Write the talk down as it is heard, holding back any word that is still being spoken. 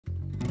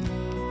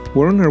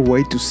We're on our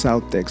way to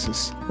South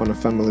Texas on a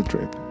family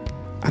trip,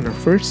 and our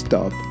first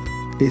stop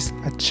is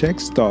a Czech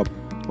stop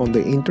on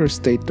the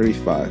Interstate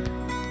 35,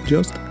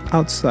 just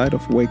outside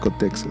of Waco,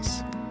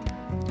 Texas.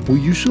 We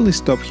usually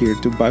stop here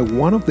to buy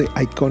one of the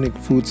iconic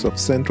foods of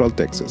Central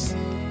Texas,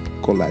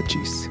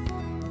 Kolaches.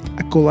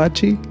 A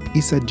kolache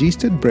is a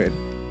yeasted bread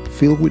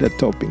filled with a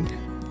topping,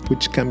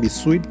 which can be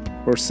sweet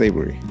or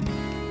savory.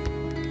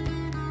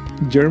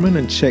 German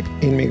and Czech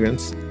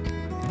immigrants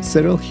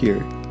settled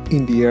here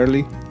in the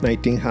early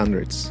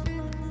 1900s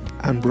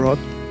and brought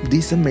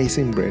this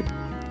amazing bread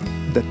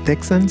that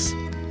Texans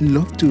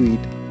love to eat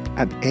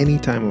at any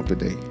time of the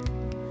day,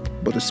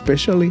 but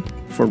especially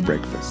for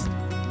breakfast.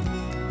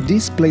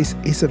 This place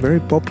is a very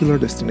popular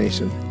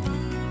destination,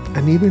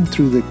 and even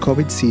through the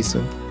COVID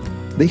season,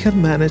 they have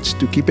managed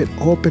to keep it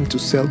open to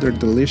sell their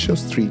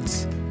delicious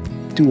treats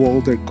to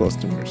all their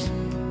customers.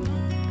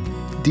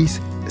 These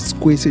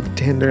exquisite,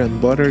 tender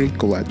and buttery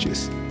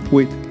kolaches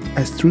with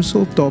a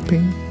streusel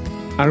topping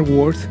are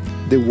worth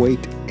the wait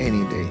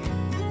any day.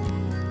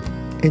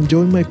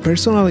 Enjoy my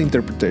personal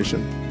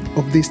interpretation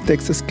of this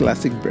Texas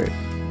classic bread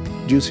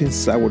using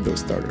Sourdough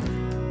Starter.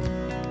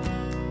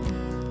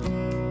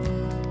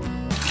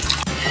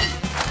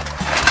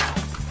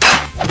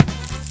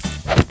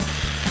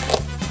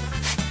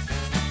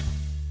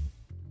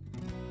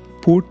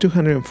 Pour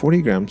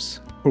 240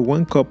 grams or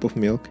 1 cup of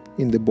milk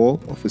in the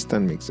bowl of a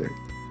stand mixer.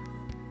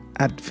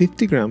 Add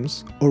 50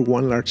 grams or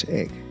 1 large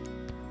egg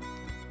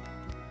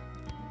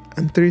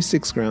and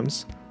 36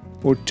 grams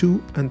or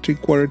 2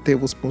 3/4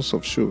 tablespoons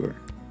of sugar.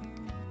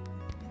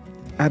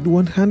 Add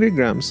 100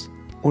 grams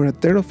or a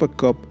third of a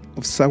cup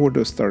of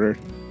sourdough starter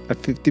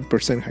at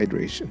 50%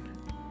 hydration.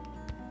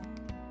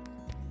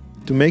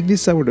 To make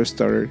this sourdough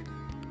starter,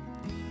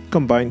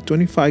 combine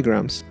 25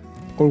 grams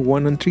or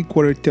 1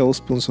 3/4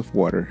 tablespoons of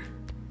water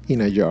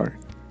in a jar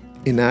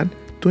and add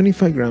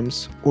 25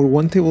 grams or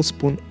 1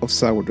 tablespoon of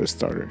sourdough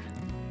starter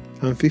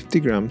and 50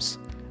 grams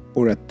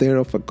or a third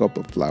of a cup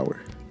of flour.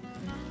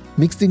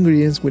 Mix the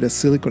ingredients with a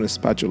silicone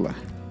spatula.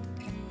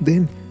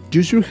 Then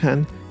use your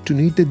hand to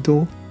knead the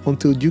dough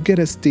until you get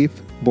a stiff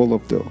ball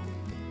of dough.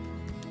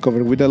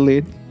 Cover with a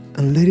lid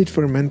and let it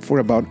ferment for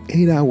about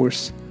 8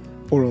 hours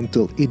or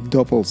until it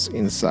doubles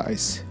in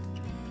size.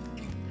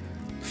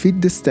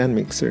 Feed the stand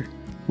mixer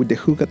with the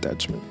hook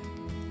attachment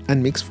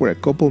and mix for a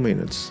couple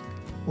minutes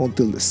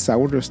until the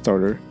sourdough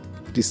starter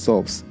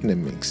dissolves in the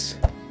mix.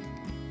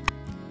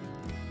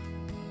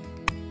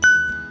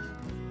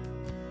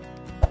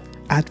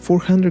 Add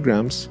 400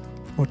 grams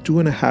or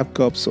 2.5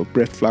 cups of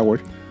bread flour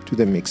to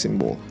the mixing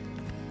bowl.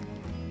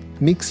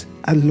 Mix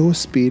at low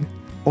speed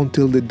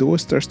until the dough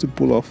starts to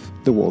pull off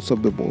the walls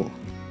of the bowl.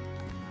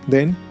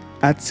 Then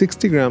add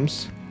 60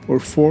 grams or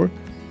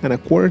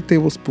 4.25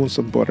 tablespoons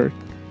of butter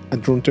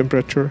at room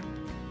temperature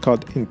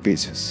cut in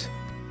pieces.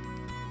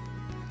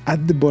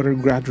 Add the butter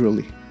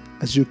gradually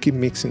as you keep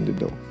mixing the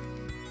dough.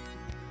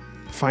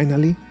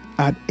 Finally,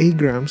 add 8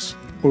 grams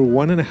or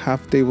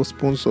 1.5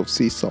 tablespoons of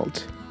sea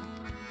salt.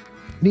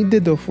 Knead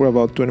the dough for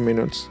about 20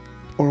 minutes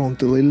or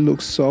until it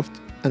looks soft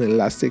and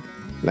elastic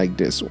like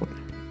this one.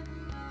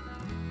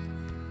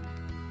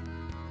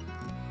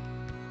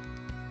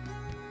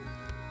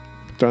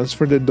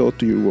 Transfer the dough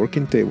to your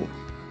working table.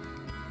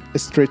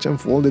 Stretch and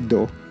fold the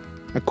dough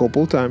a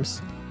couple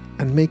times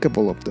and make a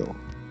ball of dough.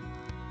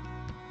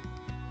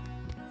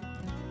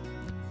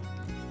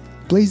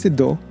 Place the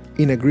dough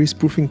in a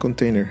grease-proofing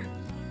container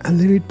and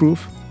let it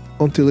proof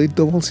until it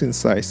doubles in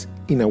size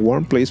in a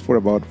warm place for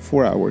about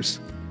 4 hours,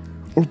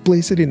 or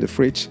place it in the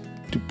fridge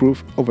to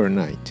proof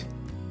overnight.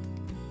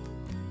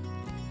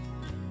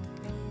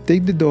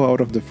 Take the dough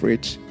out of the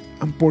fridge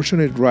and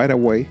portion it right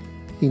away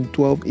in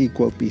 12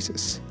 equal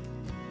pieces.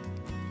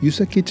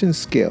 Use a kitchen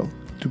scale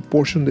to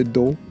portion the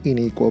dough in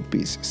equal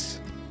pieces.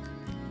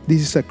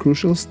 This is a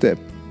crucial step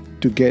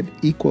to get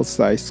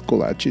equal-sized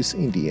kolaches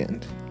in the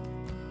end.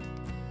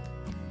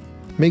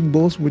 Make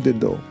balls with the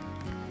dough.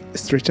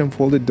 Stretch and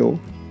fold the dough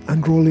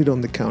and roll it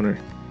on the counter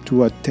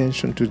to add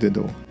tension to the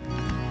dough.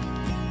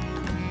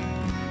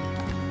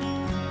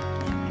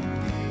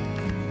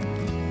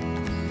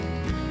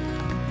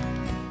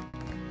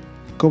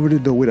 Cover the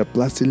dough with a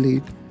plastic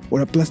lid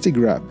or a plastic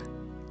wrap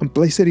and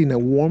place it in a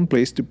warm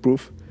place to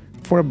proof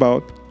for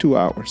about 2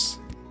 hours.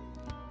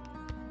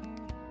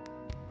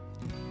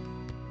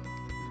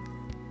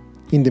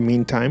 In the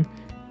meantime,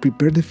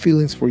 prepare the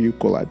fillings for your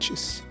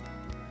kolaches.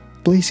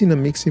 Place in a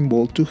mixing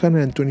bowl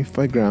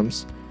 225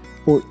 grams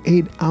or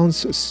 8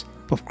 ounces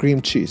of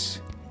cream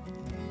cheese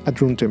at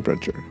room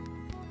temperature.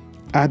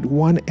 Add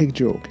 1 egg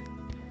yolk.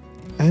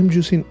 I am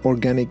using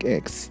organic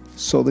eggs,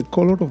 so the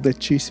color of the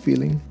cheese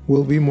filling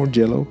will be more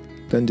yellow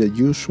than the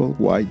usual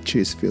white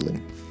cheese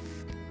filling.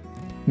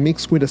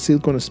 Mix with a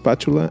silicone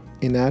spatula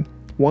and add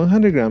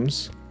 100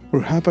 grams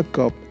or half a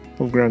cup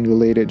of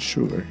granulated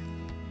sugar.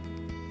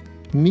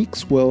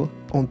 Mix well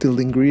until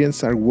the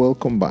ingredients are well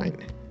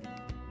combined.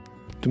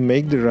 To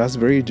make the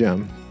raspberry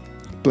jam,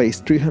 place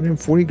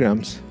 340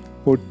 grams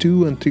or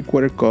 2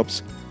 3/4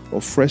 cups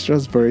of fresh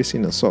raspberries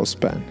in a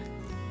saucepan.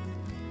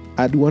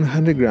 Add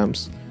 100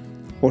 grams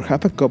or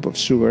half a cup of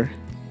sugar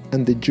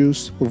and the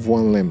juice of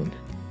 1 lemon.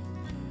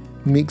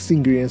 Mix the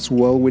ingredients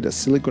well with a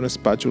silicone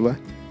spatula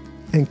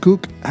and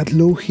cook at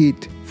low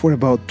heat for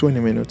about 20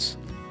 minutes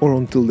or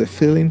until the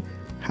filling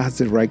has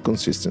the right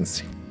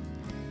consistency,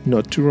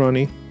 not too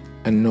runny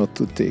and not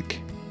too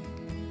thick.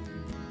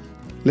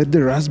 Let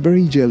the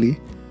raspberry jelly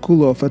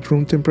cool off at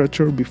room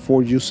temperature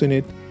before using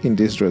it in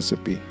this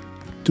recipe.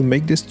 To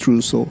make the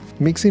streusel,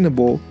 mix in a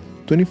bowl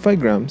 25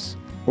 grams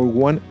or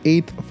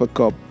 1/8 of a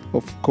cup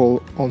of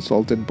cold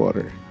unsalted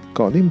butter,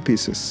 cut in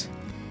pieces,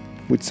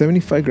 with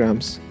 75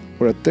 grams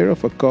or 1/3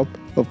 of a cup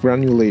of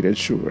granulated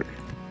sugar.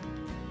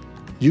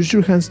 Use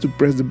your hands to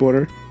press the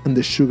butter and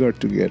the sugar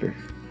together.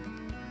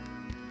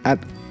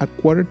 Add a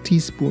 1/4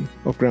 teaspoon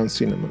of ground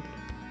cinnamon.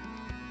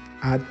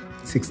 Add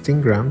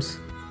 16 grams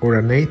or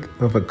 1/8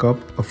 of a cup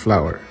of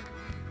flour.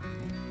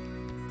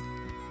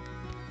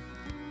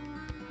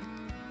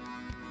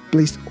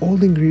 Place all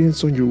the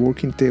ingredients on your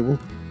working table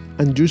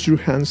and use your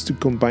hands to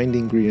combine the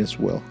ingredients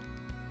well.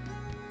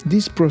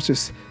 This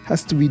process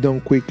has to be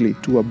done quickly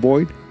to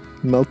avoid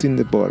melting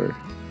the butter.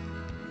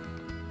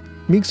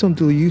 Mix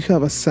until you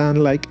have a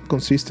sand-like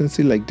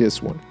consistency like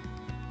this one,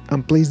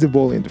 and place the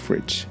bowl in the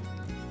fridge.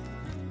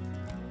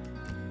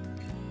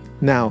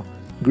 Now,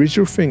 grease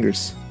your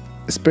fingers,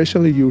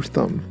 especially your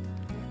thumb,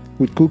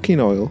 with cooking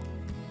oil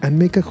and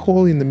make a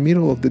hole in the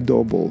middle of the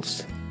dough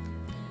balls.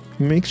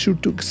 Make sure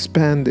to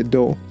expand the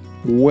dough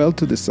well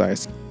to the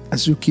sides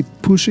as you keep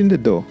pushing the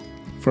dough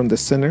from the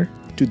center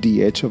to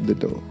the edge of the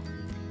dough.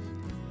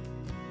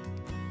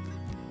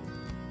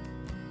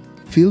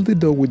 Fill the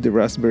dough with the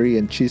raspberry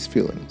and cheese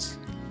fillings.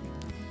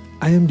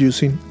 I am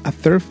using a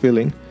third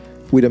filling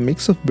with a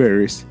mix of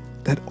berries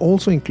that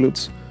also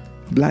includes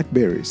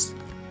blackberries,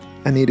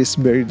 and it is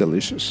very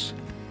delicious.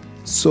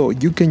 So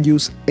you can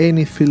use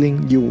any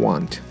filling you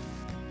want.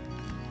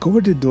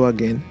 Cover the dough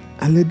again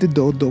and let the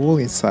dough double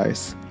in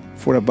size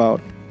for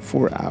about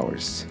 4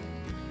 hours.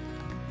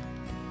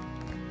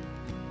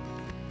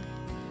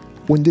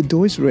 When the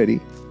dough is ready,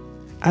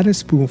 add a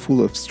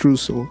spoonful of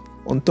streusel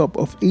on top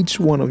of each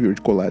one of your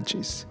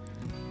kolaches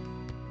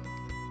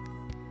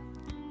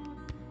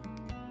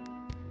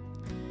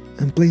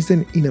and place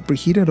them in a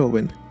preheated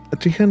oven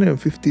at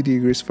 350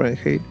 degrees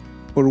Fahrenheit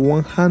or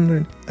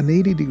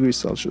 180 degrees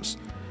Celsius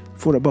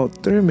for about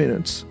 30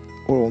 minutes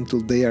or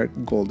until they are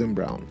golden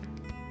brown.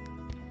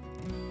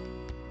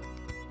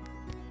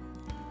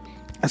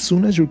 As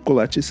soon as your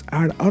kolaches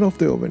are out of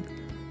the oven,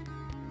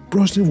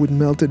 brush them with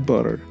melted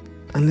butter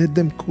and let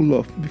them cool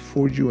off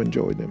before you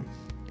enjoy them.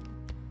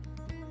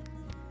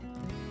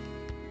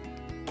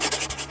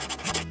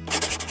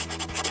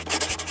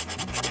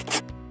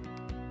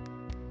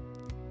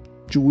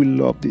 You will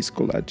love these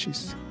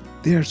kolaches.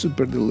 They are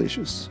super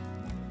delicious.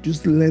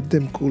 Just let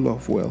them cool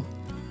off well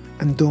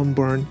and don't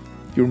burn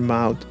your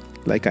mouth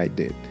like I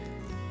did.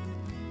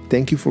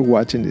 Thank you for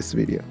watching this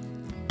video.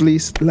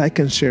 Please like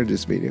and share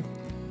this video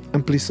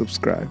and please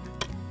subscribe.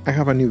 I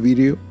have a new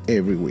video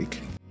every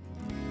week.